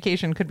Christmas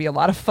Vacation could be a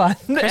lot of fun.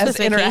 Christmas as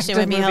Vacation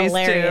would be movies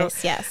hilarious.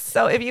 too. Yes.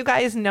 So if you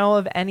guys know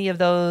of any of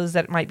those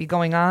that might be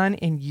going on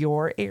in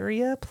your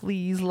area,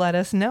 please let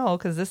us know,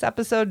 because this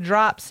episode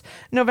drops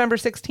November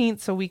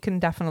 16th, so we can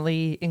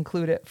definitely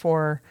include it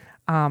for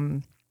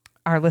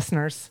our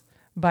listeners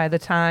by the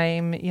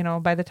time we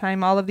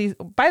find all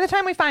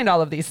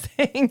of these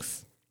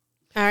things.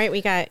 All right,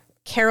 we got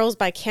Carols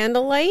by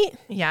Candlelight.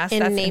 Yes, in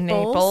that's Naples, in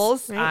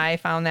Naples. right? I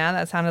found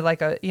that sounded like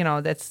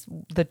that's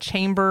the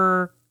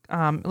chamber,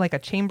 like a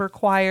chamber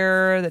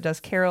choir that does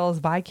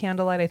carols by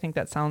candlelight. I think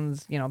that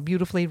sounds,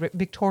 beautifully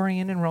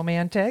Victorian and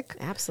romantic.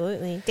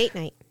 Absolutely. Date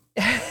night.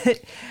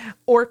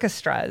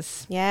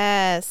 Orchestras.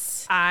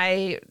 Yes.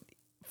 I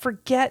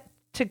forget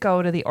to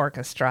go to the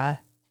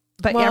orchestra,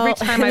 but Well, every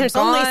time I've there's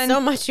gone, only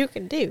so much you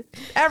can do.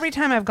 every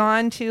time I've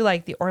gone to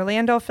like the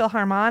Orlando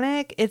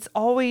Philharmonic, it's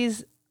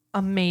always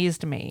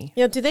amazed me.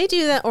 Do they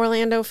do that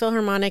Orlando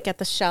Philharmonic at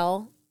the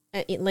Shell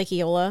at Lake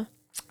Eola?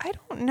 I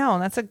don't know.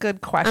 That's a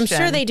good question. I'm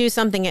sure they do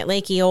something at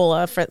Lake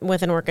Eola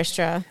with an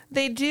orchestra.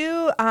 They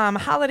do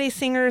holiday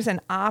singers and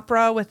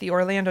opera with the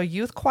Orlando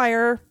Youth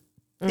Choir.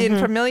 In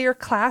Familiar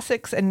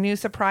Classics and New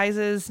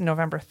Surprises,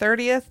 November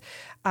 30th.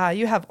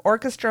 You have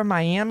Orchestra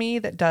Miami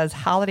that does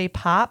holiday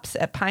pops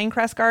at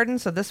Pinecrest Garden.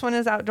 So this one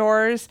is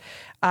outdoors.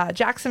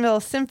 Jacksonville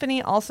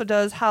Symphony also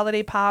does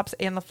holiday pops,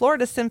 and the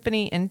Florida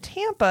Symphony in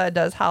Tampa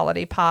does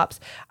holiday pops.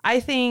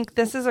 I think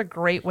this is a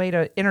great way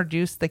to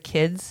introduce the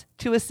kids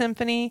to a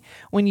symphony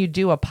when you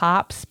do a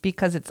pops,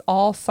 because it's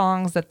all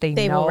songs that they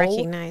know will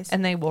recognize.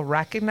 and they will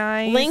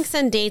recognize. Links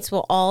and dates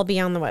will all be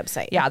on the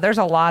website. Yeah, there's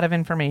a lot of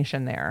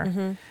information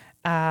there.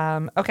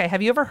 Okay,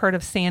 have you ever heard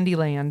of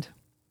Sandyland?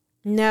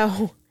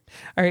 No.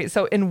 All right,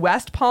 so in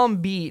West Palm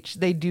Beach,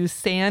 they do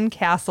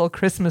sandcastle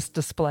Christmas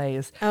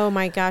displays. Oh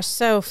my gosh,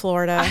 so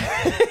Florida.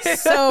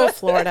 So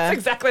Florida. That's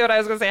exactly what I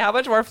was going to say. How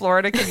much more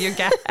Florida can you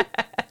get?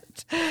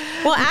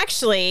 Well,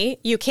 actually,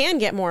 you can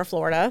get more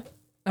Florida.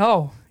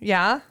 Oh,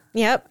 yeah?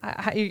 Yep.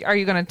 Are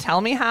you going to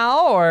tell me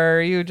how, or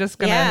are you just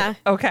going to? Yeah.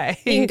 Okay.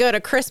 You can go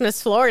to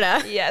Christmas,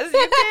 Florida. Yes,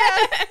 you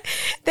can.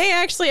 They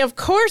actually, of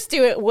course,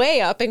 do it way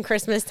up in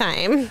Christmas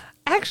time.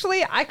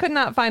 Actually, I could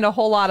not find a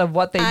whole lot of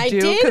what they I do,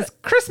 did. because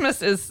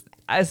Christmas is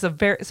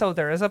so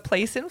there is a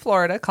place in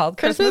Florida called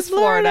Christmas, Christmas,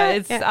 Florida. Florida.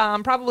 It's Yeah.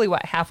 Probably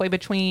halfway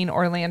between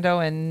Orlando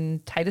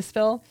and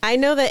Titusville. I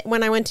know that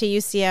when I went to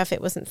UCF, it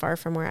wasn't far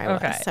from where I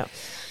Okay. was. So,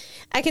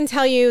 I can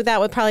tell you that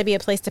would probably be a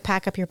place to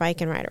pack up your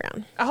bike and ride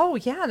around. Oh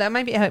yeah, that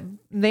might be.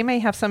 They may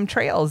have some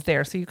trails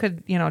there, so you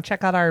could,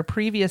 check out our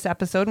previous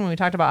episode when we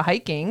talked about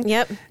hiking.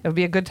 Yep. It would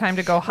be a good time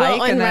to go hike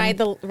Well, and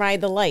then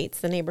ride the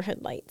lights, the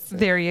neighborhood lights.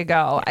 There you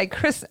go.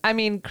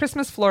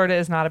 Christmas, Florida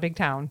is not a big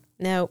town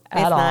No,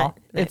 at all. not.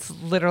 It's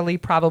literally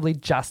probably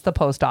just the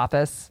post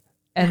office,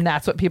 and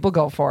that's what people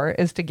go for,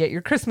 is to get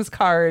your Christmas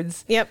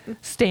cards. Yep.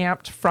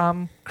 Stamped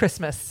from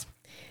Christmas.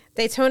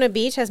 Daytona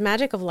Beach has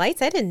magic of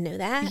lights. I didn't know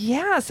that.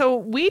 Yeah, so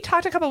we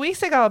talked a couple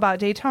weeks ago about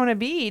Daytona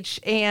Beach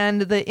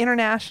and the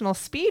International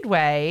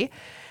Speedway.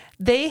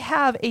 They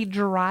have a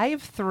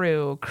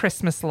drive-through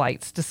Christmas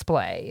lights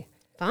display.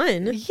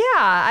 Fun. Yeah,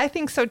 I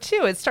think so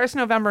too. It starts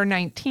November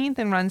 19th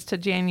and runs to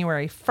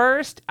January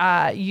 1st.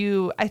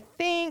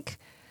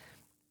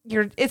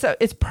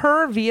 It's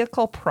per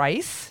vehicle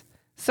price.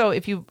 So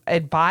if you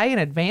buy in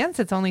advance,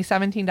 it's only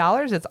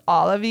 $17. It's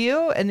all of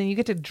you. And then you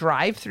get to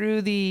drive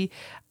through the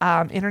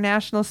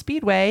International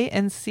Speedway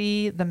and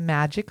see the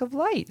magic of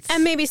lights.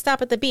 And maybe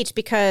stop at the beach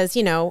because,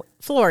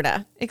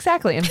 Florida.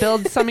 Exactly. And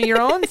build some of your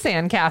own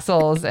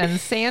sandcastles and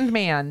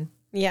Sandman.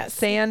 Yes.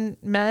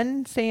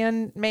 Sandman.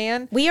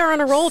 We are on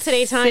a roll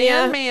today, Tanya.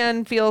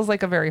 Sandman feels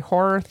like a very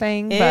horror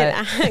thing, but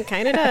It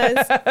kind of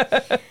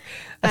does.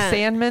 a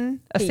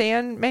Sandman. A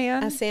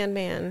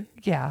sandman.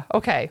 Yeah.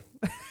 Okay.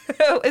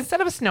 Instead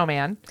of a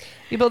snowman,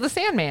 you build a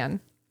Sandman.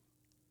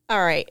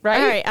 All right.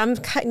 Right? All right. I'm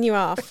cutting you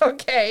off.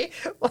 Okay.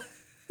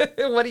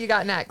 What do you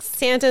got next?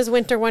 Santa's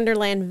Winter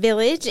Wonderland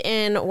Village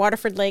in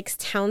Waterford Lakes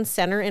Town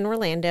Center in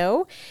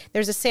Orlando.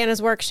 There's a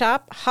Santa's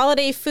Workshop,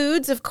 holiday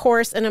foods, of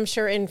course, and I'm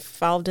sure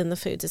involved in the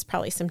foods is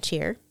probably some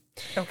cheer.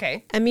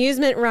 Okay.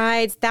 Amusement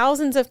rides,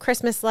 thousands of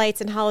Christmas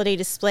lights and holiday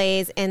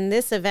displays, and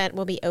this event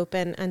will be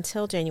open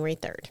until January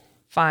 3rd.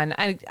 Fun.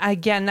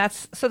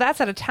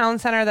 That's at a town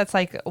center. That's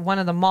like one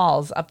of the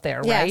malls up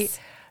there, right? Yes.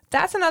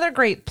 That's another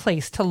great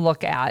place to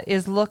look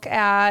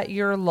at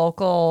your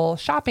local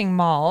shopping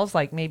malls,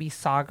 like maybe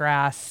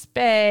Sawgrass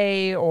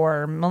Bay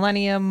or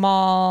Millennium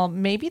Mall.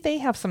 Maybe they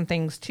have some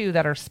things too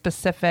that are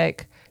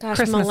specific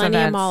Christmas Millennium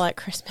events. Mall at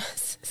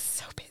Christmas is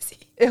so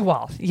busy.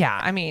 Well, yeah.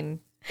 I mean,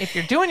 if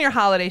you're doing your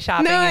holiday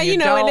shopping No, and you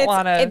don't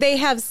want to... they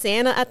have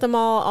Santa at the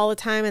mall all the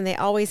time, and they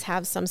always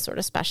have some sort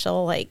of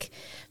special, like,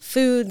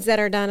 foods that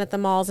are done at the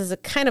malls as a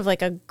kind of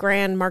like a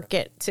grand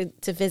market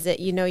to visit.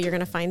 You're going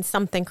to find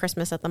something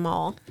Christmas at the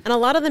mall. And a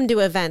lot of them do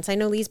events. I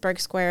know Leesburg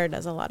Square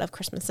does a lot of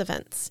Christmas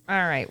events.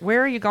 All right.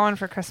 Where are you going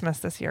for Christmas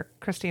this year,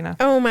 Christina?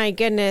 Oh, my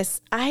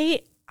goodness. I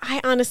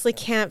honestly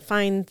can't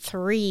find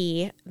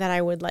 3 that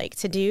I would like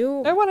to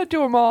do. I want to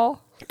do them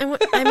all.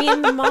 I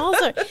mean, the malls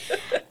are...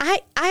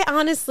 I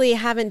honestly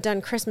haven't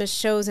done Christmas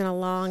shows in a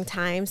long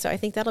time, so I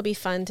think that'll be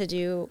fun to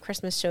do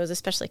Christmas shows,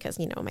 especially because,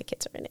 my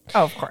kids are in it.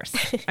 Oh, of course.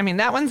 I mean,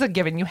 that one's a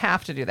given. You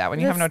have to do that one.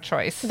 You have no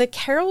choice. The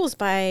carols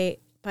by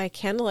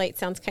candlelight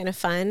sounds kind of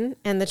fun,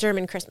 and the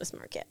German Christmas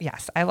market.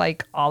 Yes, I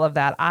like all of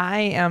that. I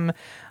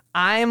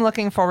am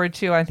looking forward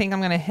to, I think I'm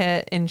going to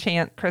hit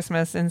Enchant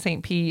Christmas in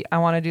St. Pete. I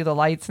want to do the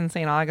lights in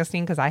St.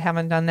 Augustine because I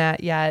haven't done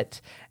that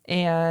yet.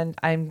 And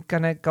I'm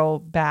going to go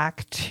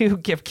back to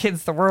Give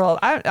Kids the World.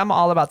 I'm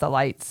all about the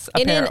lights,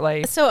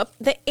 apparently. So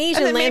the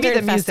Asian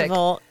Lantern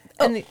Festival.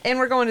 And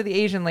we're going to the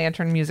Asian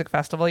Lantern Music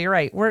Festival. You're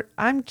right. We're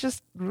going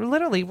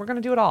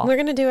to do it all. We're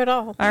going to do it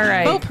all. All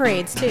right. Boat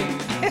parades, too.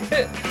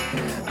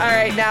 All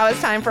right, now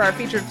it's time for our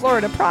featured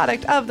Florida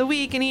product of the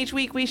week. And each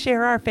week we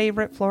share our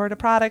favorite Florida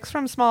products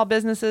from small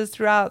businesses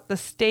throughout the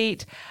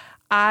state.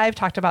 I've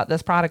talked about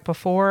this product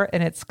before,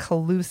 and it's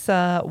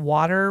Calusa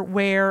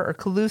Waterware or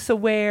Calusa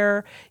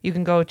Wear. You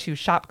can go to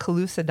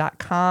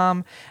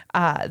shopcalusa.com.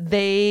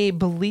 They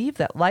believe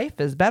that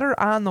life is better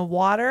on the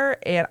water,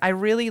 and I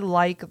really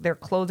like their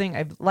clothing.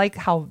 I like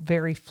how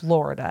very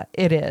Florida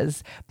it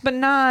is, but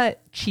not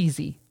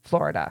cheesy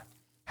Florida.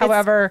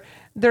 However,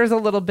 there's a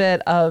little bit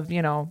of,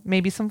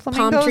 maybe some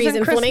flamingos palm trees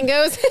and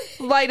flamingos.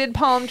 Lighted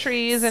palm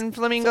trees and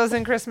flamingos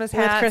and Christmas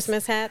hats. With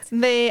Christmas hats.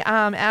 They,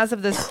 as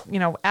of this,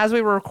 as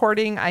we were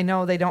recording, I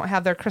know they don't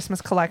have their Christmas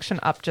collection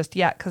up just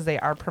yet because they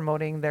are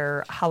promoting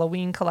their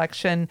Halloween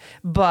collection.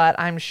 But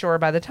I'm sure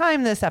by the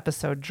time this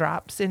episode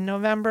drops in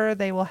November,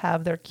 they will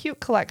have their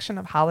cute collection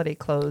of holiday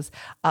clothes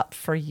up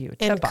for you to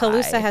buy. And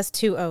Calusa has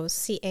 2 O's,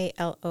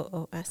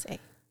 Caloosa.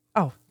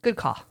 Oh, good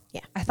call.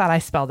 Yeah. I thought I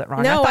spelled it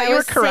wrong. No, I thought you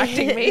were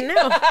correcting me.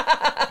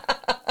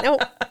 No.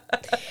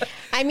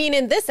 I mean,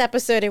 in this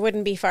episode, it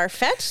wouldn't be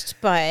far-fetched,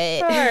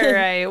 but... All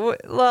right.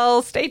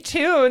 Well, stay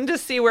tuned to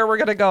see where we're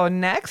going to go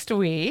next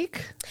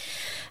week.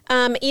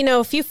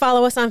 If you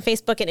follow us on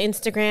Facebook and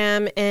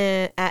Instagram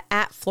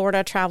at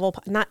Florida Travel,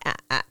 not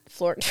at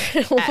Florida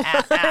Travel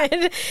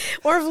Pod,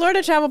 or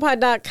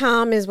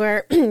floridatravelpod.com is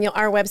where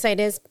our website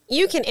is.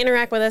 You can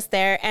interact with us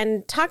there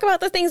and talk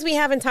about the things we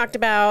haven't talked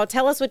about.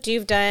 Tell us what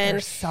you've done.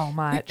 There's so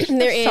much.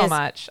 There's so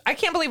much. I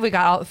can't believe we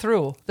got out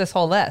through this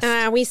whole list.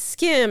 We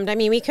skimmed. I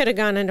mean, we could have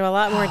gone into a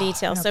lot more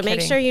detail. No so kidding.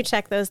 make sure you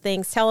check those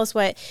things. Tell us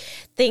what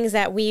things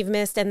that we've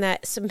missed and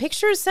that some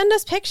pictures. Send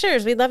us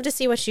pictures. We'd love to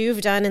see what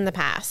you've done in the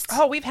past.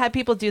 Oh, we've had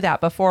people do that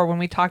before when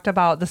we talked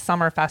about the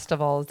summer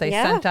festivals. They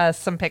sent us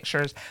some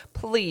pictures.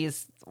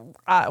 Please.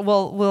 I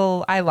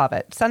love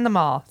it. Send them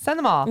all.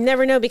 You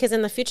never know, because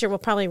in the future we'll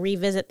probably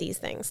revisit these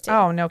things too.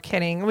 Oh, no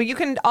kidding. Well, you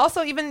can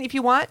also, even if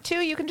you want to,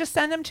 you can just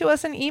send them to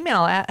us an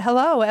email at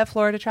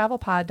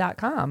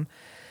hello@floridatravelpod.com.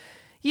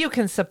 You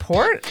can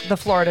support the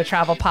Florida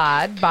Travel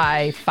Pod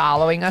by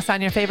following us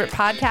on your favorite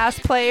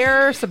podcast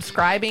player,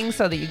 subscribing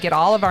so that you get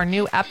all of our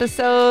new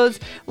episodes,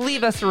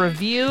 leave us a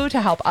review to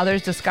help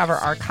others discover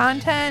our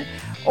content,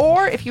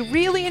 or if you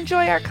really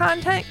enjoy our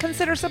content,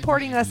 consider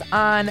supporting us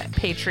on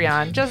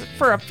Patreon. Just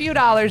for a few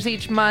dollars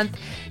each month,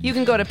 you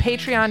can go to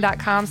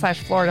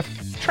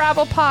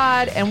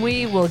patreon.com/FloridaTravelPod, and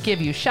we will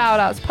give you shout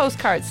outs,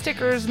 postcards,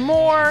 stickers,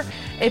 more.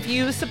 If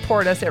you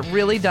support us, it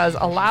really does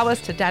allow us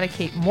to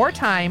dedicate more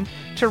time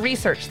to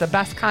research the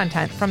best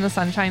content from the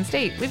Sunshine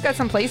State. We've got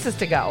some places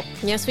to go.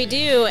 Yes, we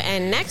do.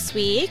 And next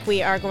week,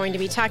 we are going to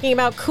be talking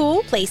about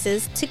cool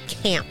places to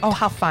camp. Oh,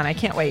 how fun. I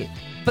can't wait.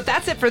 But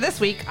that's it for this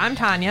week. I'm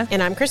Tanya.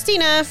 And I'm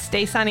Christina.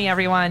 Stay sunny,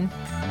 everyone.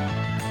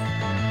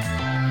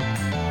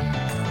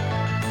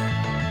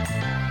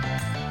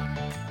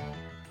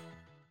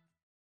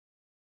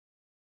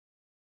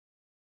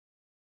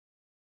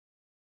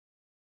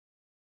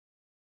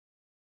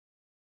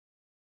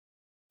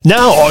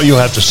 Now all you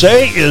have to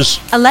say is,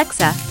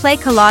 Alexa, play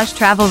Collage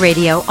Travel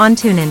Radio on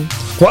TuneIn.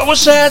 what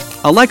was that?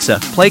 Alexa,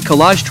 play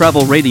Collage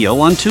Travel Radio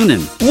on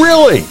TuneIn.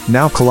 Really?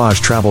 Now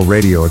Collage Travel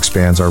Radio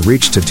expands our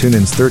reach to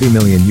TuneIn's 30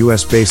 million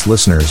US-based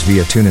listeners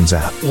via TuneIn's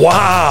app.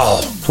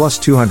 Wow. Plus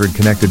 200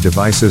 connected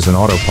devices and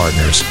auto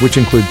partners, which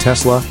include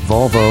Tesla,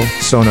 Volvo,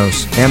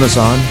 Sonos,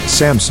 Amazon,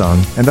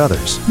 Samsung, and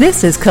others.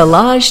 This is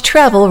Collage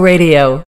Travel Radio.